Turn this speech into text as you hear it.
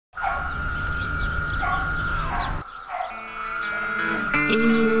She's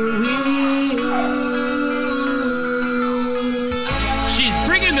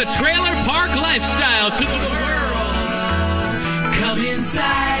bringing the trailer park lifestyle to the world. Come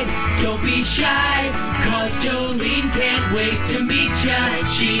inside, don't be shy, cause Jolene can't wait to meet ya.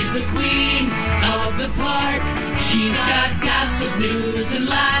 She's the queen of the park. She's got gossip, news, and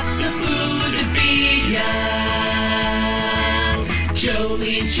lots of food to feed ya.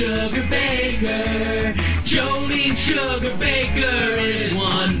 Jolene Sugarbaker. Jolene Sugarbaker is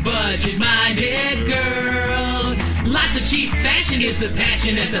one budget-minded girl. Lots of cheap fashion is the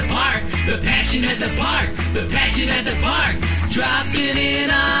passion at the park. The passion at the park. The passion at the park. Dropping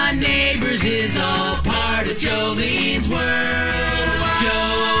in on neighbors is all part of Jolene's world.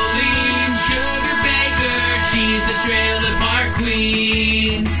 Jolene Sugarbaker, she's the trailer park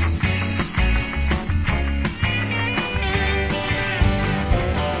queen.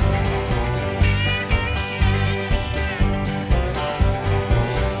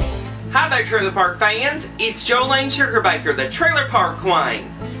 Hi there, Trailer Park fans. It's Jolene Sugarbaker, the Trailer Park Queen.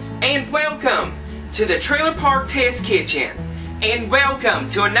 And welcome to the Trailer Park Test Kitchen. And welcome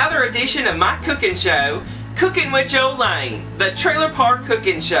to another edition of my cooking show, Cooking with Jolene, the Trailer Park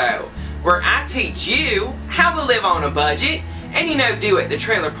Cooking Show, where I teach you how to live on a budget and, do it the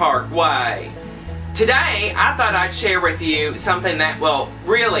Trailer Park way. Today, I thought I'd share with you something that will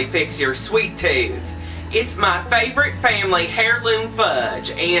really fix your sweet tooth. It's my favorite family heirloom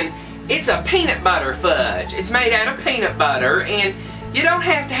fudge, and it's a peanut butter fudge. It's made out of peanut butter, and you don't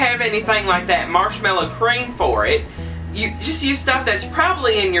have to have anything like that marshmallow cream for it. You just use stuff that's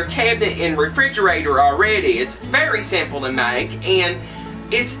probably in your cabinet and refrigerator already. It's very simple to make, and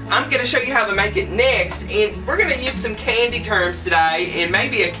I'm going to show you how to make it next, and we're going to use some candy terms today and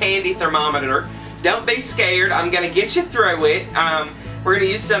maybe a candy thermometer. Don't be scared. I'm going to get you through it. We're going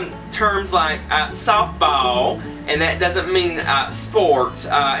to use some terms like softball, and that doesn't mean sports.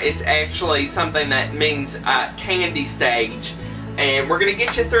 It's actually something that means candy stage. And we're going to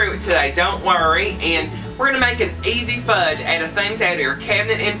get you through it today, don't worry. And we're going to make an easy fudge out of things out of your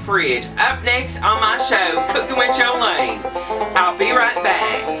cabinet and fridge. Up next on my show, Cooking with Jolene. I'll be right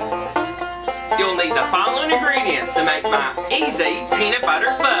back. You'll need the following ingredients to make my easy peanut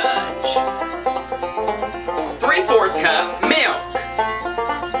butter fudge. 3/4 cup milk.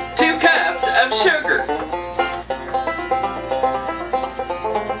 2 cups of sugar.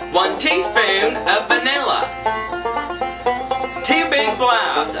 1 teaspoon of vanilla. 2 big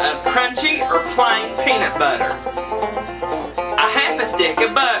blobs of crunchy or plain peanut butter. A half a stick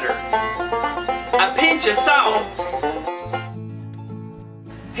of butter. A pinch of salt.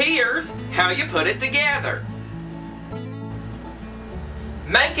 Here's how you put it together.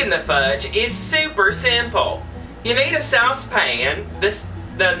 Making the fudge is super simple. You need a saucepan.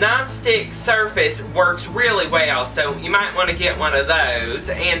 The non-stick surface works really well, so you might want to get one of those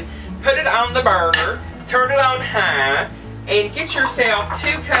and put it on the burner, turn it on high, and get yourself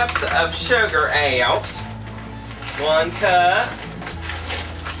 2 cups of sugar out. 1 cup.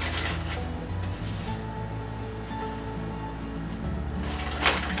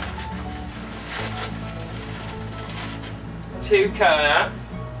 Two cup.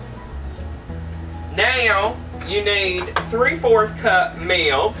 Now you need 3/4 cup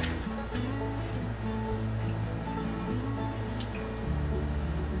milk.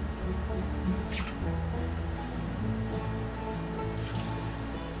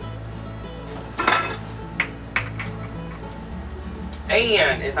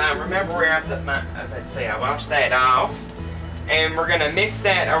 And if I remember where I put my, let's see, I washed that off. And we're going to mix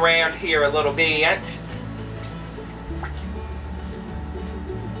that around here a little bit.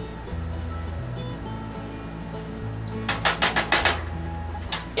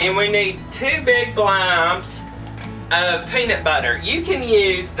 And we need 2 big blobs of peanut butter. You can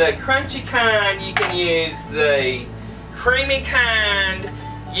use the crunchy kind, you can use the creamy kind,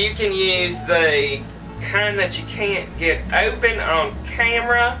 you can use the kind that you can't get open on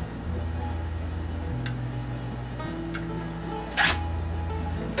camera.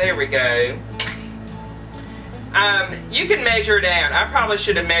 There we go. You can measure it out. I probably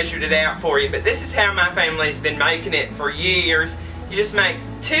should have measured it out for you, but this is how my family's been making it for years. You just make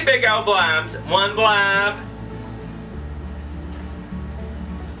 2 big old blobs, 1 blob,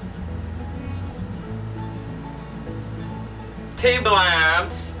 two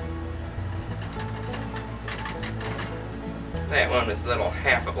blobs. That one was a little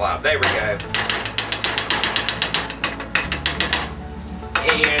half a blob. There we go.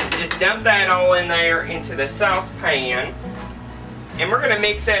 And just dump that all in there into the saucepan. And we're going to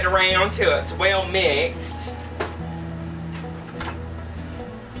mix that around till it's well mixed.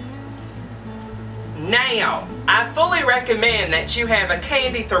 Now, I fully recommend that you have a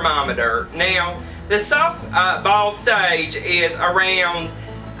candy thermometer. Now, the soft ball stage is around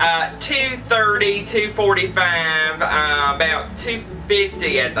 230, 245, about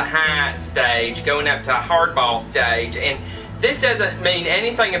 250 at the high stage, going up to a hard ball stage. And this doesn't mean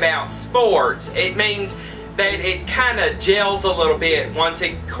anything about sports. It means that it kind of gels a little bit once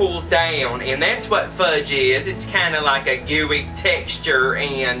it cools down, and that's what fudge is. It's kind of like a gooey texture,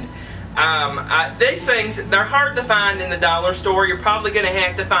 and these things, they're hard to find in the dollar store. You're probably going to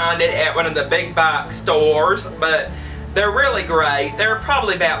have to find it at one of the big box stores, but they're really great. They're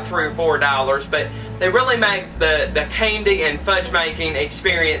probably about $3 or $4, but they really make the candy and fudge making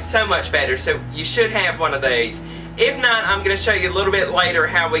experience so much better, so you should have one of these. If not, I'm going to show you a little bit later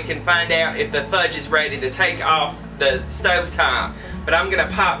how we can find out if the fudge is ready to take off the stovetop. But I'm going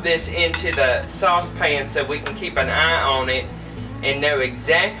to pop this into the saucepan so we can keep an eye on it and know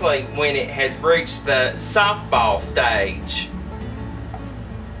exactly when it has reached the softball stage.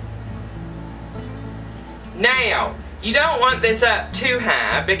 Now, you don't want this up too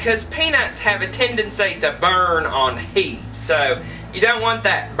high because peanuts have a tendency to burn on heat. So you don't want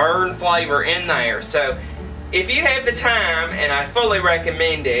that burn flavor in there. So if you have the time, and I fully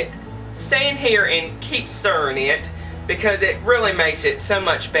recommend it, stand here and keep stirring it because it really makes it so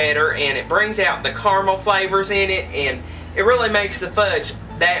much better, and it brings out the caramel flavors in it, and it really makes the fudge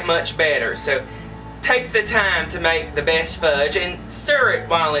that much better. So take the time to make the best fudge and stir it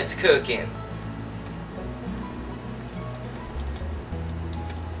while it's cooking.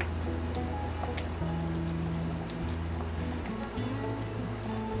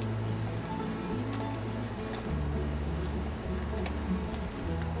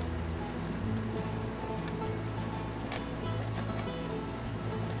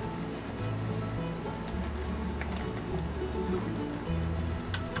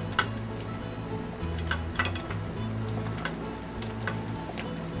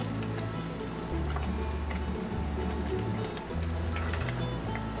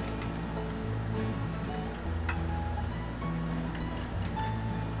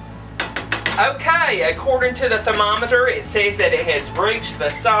 Okay, according to the thermometer, it says that it has reached the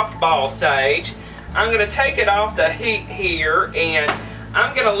softball stage. I'm going to take it off the heat here, and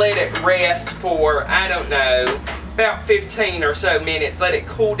I'm going to let it rest for, I don't know, about 15 or so minutes. Let it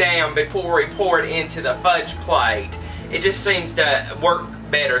cool down before we pour it into the fudge plate. It just seems to work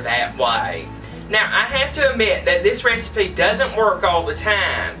better that way. Now, I have to admit that this recipe doesn't work all the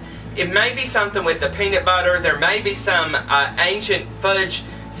time. It may be something with the peanut butter. There may be some ancient fudge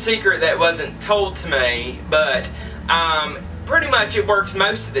secret that wasn't told to me, but pretty much it works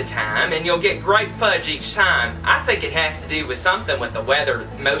most of the time, and you'll get great fudge each time. I think it has to do with something with the weather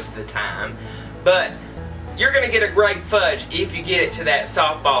most of the time, but you're going to get a great fudge if you get it to that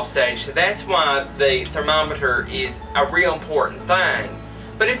softball stage, so that's why the thermometer is a real important thing.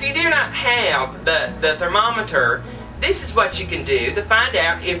 But if you do not have the thermometer, this is what you can do to find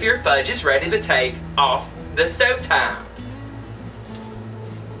out if your fudge is ready to take off the stovetop.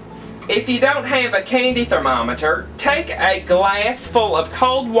 If you don't have a candy thermometer, take a glass full of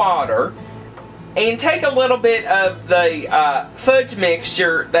cold water and take a little bit of the fudge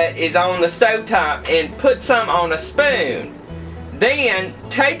mixture that is on the stovetop and put some on a spoon. Then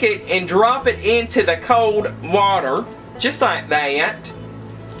take it and drop it into the cold water, just like that.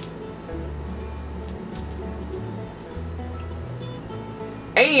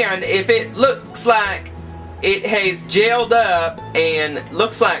 And if it looks like it has gelled up and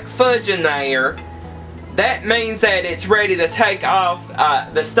looks like fudge in there, that means that it's ready to take off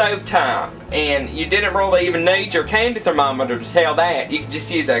the stovetop. And you didn't really even need your candy thermometer to tell that. You can just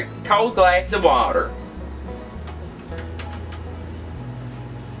use a cold glass of water.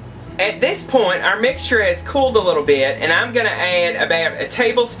 At this point, our mixture has cooled a little bit, and I'm going to add about a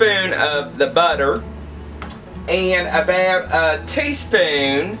tablespoon of the butter and about a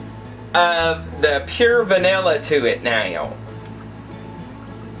teaspoon of the pure vanilla to it now.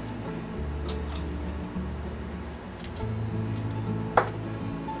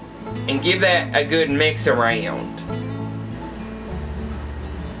 And give that a good mix around.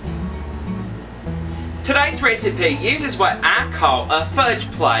 Today's recipe uses what I call a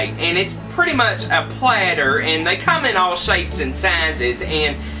fudge plate, and it's pretty much a platter, and they come in all shapes and sizes,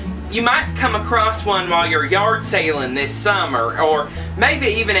 and you might come across one while you're yard sailing this summer, or maybe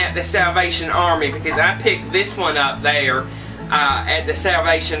even at the Salvation Army, because I picked this one up there at the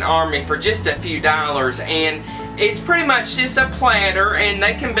Salvation Army for just a few dollars. And it's pretty much just a platter, and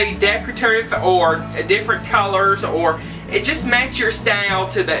they can be decorative or different colors, or it just matches your style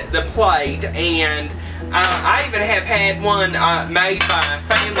to the plate. And I even have had one made by a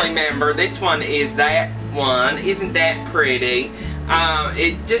family member. This one is that one. Isn't that pretty?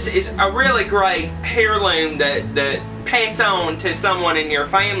 It just is a really great heirloom that pass on to someone in your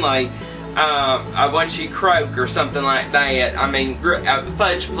family once you croak or something like that. I mean, a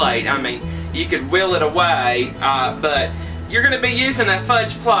fudge plate. I mean, you could will it away, but you're going to be using a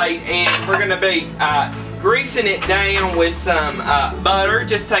fudge plate, and we're going to be greasing it down with some butter.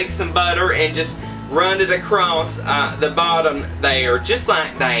 Just take some butter and just run it across the bottom there, just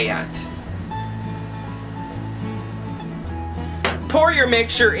like that. Pour your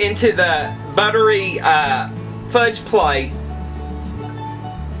mixture into the buttery fudge plate,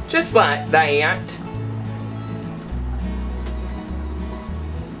 just like that.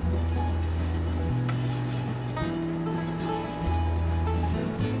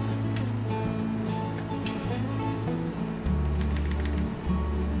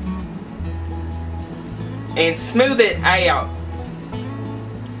 And smooth it out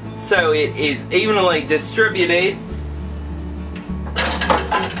so it is evenly distributed.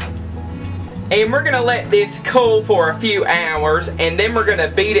 And we're going to let this cool for a few hours, and then we're going to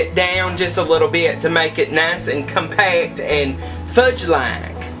beat it down just a little bit to make it nice and compact and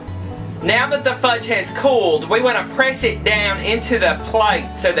fudge-like. Now that the fudge has cooled, we want to press it down into the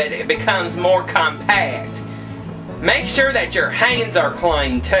plate so that it becomes more compact. Make sure that your hands are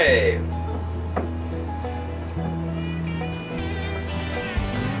clean too.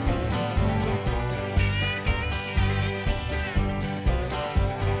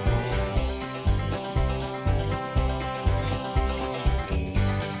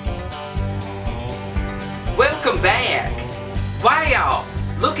 Welcome back! Wow!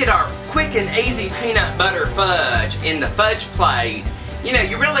 Look at our quick and easy peanut butter fudge in the fudge plate. You know,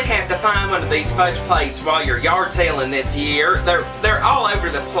 you really have to find one of these fudge plates while you're yard selling this year. They're all over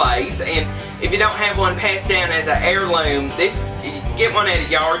the place, and if you don't have one passed down as an heirloom, you can get one at a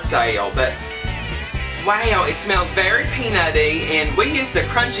yard sale. But wow, it smells very peanutty, and we use the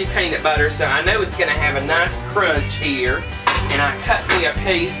crunchy peanut butter, so I know it's going to have a nice crunch here. And I cut me a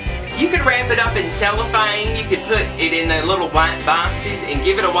piece. You could wrap it up in cellophane. You could put it in the little white boxes and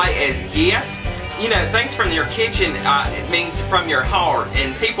give it away as gifts. You know, things from your kitchen, it means from your heart,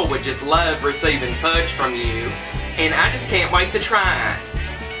 and people would just love receiving fudge from you. And I just can't wait to try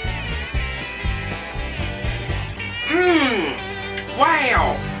it.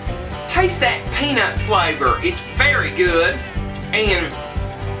 Wow! Taste that peanut flavor. It's very good, and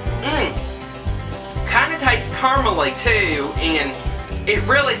kind of tastes caramely too, and it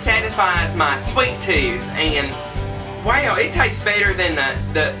really satisfies my sweet tooth. And wow, it tastes better than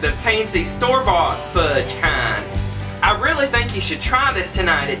the fancy store-bought fudge kind. I really think you should try this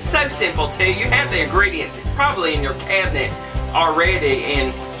tonight. It's so simple too. You have the ingredients probably in your cabinet already,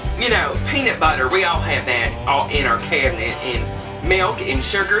 and you know, peanut butter, we all have that all in our cabinet, and milk and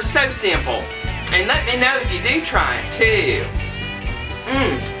sugar, so simple. And let me know if you do try it too.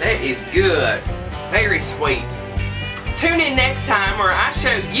 That is good. Very sweet. Tune in next time where I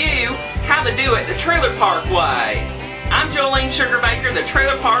show you how to do it the trailer park way. I'm Jolene Sugarbaker, the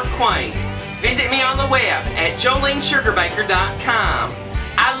Trailer Park Queen. Visit me on the web at jolenesugarbaker.com.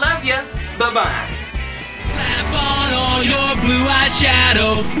 I love you. Bye-bye. Slap on all your blue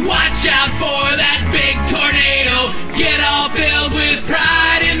eyeshadow. Watch out for that big tornado. Get all filled with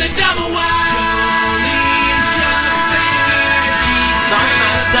pride in the double wide. Jolene Sugarbaker, she's the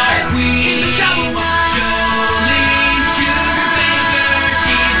trailer park queen. In the double wide. Jolene Sugarbaker,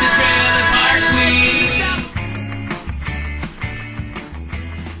 she's the trailer park queen.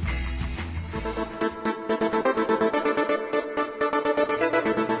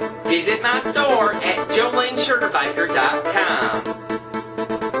 Visit my store at jolenesugarbaker.com.